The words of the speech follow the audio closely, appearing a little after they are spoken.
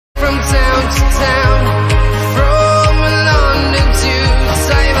to town, from London to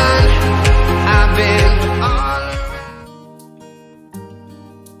Taiwan. I've been all around.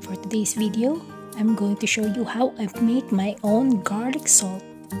 For today's video, I'm going to show you how I've made my own garlic salt.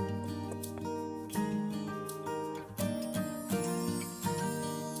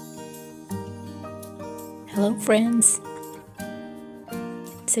 Hello friends!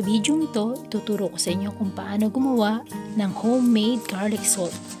 Sa video ito, ituturo ko sa inyo kung paano gumawa ng homemade garlic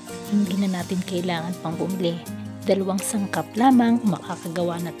salt. Hindi na natin kailangan pang bumili. 2 sangkap lamang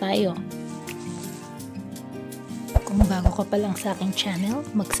makakagawa na tayo. Kung bago ka pa lang sa aking channel,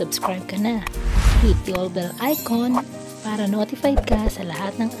 mag-subscribe ka na. Hit the all bell icon para notified ka sa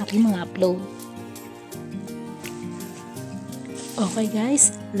lahat ng aking mga upload. Okay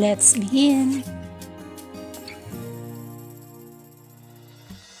guys, let's begin!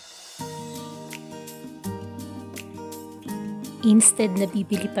 Instead na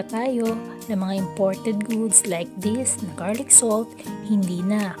bibili pa tayo ng mga imported goods like this na garlic salt, hindi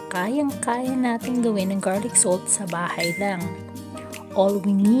na. Kayang-kaya natin gawin ng garlic salt sa bahay lang. All we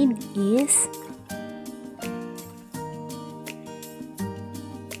need is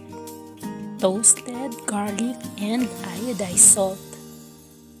toasted garlic and iodized salt.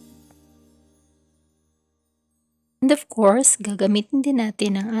 And of course, gagamitin din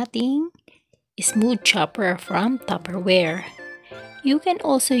natin ang ating smooth chopper from Tupperware. You can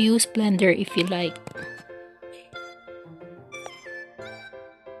also use blender if you like.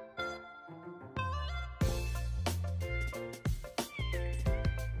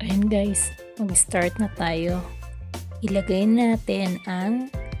 Ayan guys, mag-start na tayo. Ilagay natin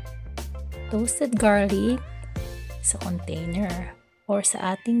ang toasted garlic sa container or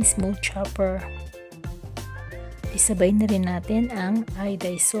sa ating smooth chopper. Isabay na rin natin ang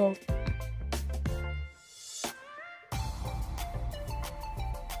iodized salt.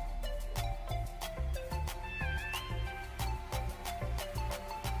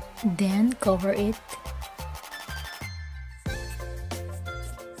 Then cover it.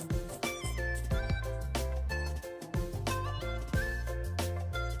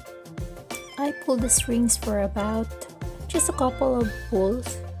 I pull the strings for about just a couple of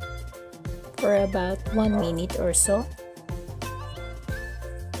pulls for about 1 minute or so.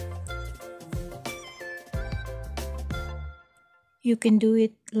 You can do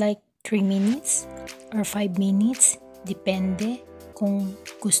it like 3 minutes or 5 minutes, depende kung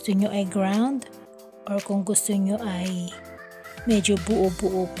gusto nyo ay ground or kung gusto nyo ay medyo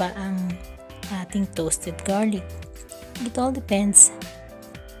buo-buo pa ang ating toasted garlic. It all depends.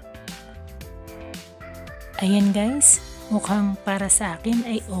 Ayan guys, mukhang para sa akin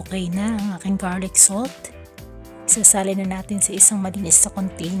ay okay na ang aking garlic salt. Isasalin na natin sa isang malinis na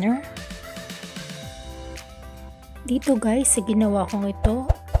container. Dito guys, sa ginawa kong ito,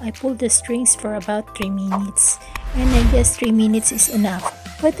 I pulled the strings for about 3 minutes. And I guess 3 minutes is enough.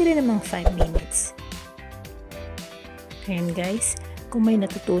 Pwede rin namang 5 minutes. Ayan guys, kung may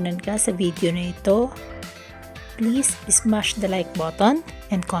natutunan ka sa video na ito, please smash the like button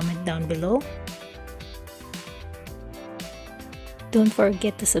and comment down below. Don't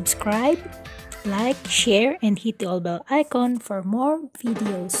forget to subscribe, like, share, and hit the all bell icon for more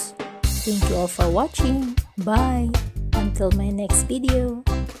videos. Thank you all for watching. Bye! Until my next video.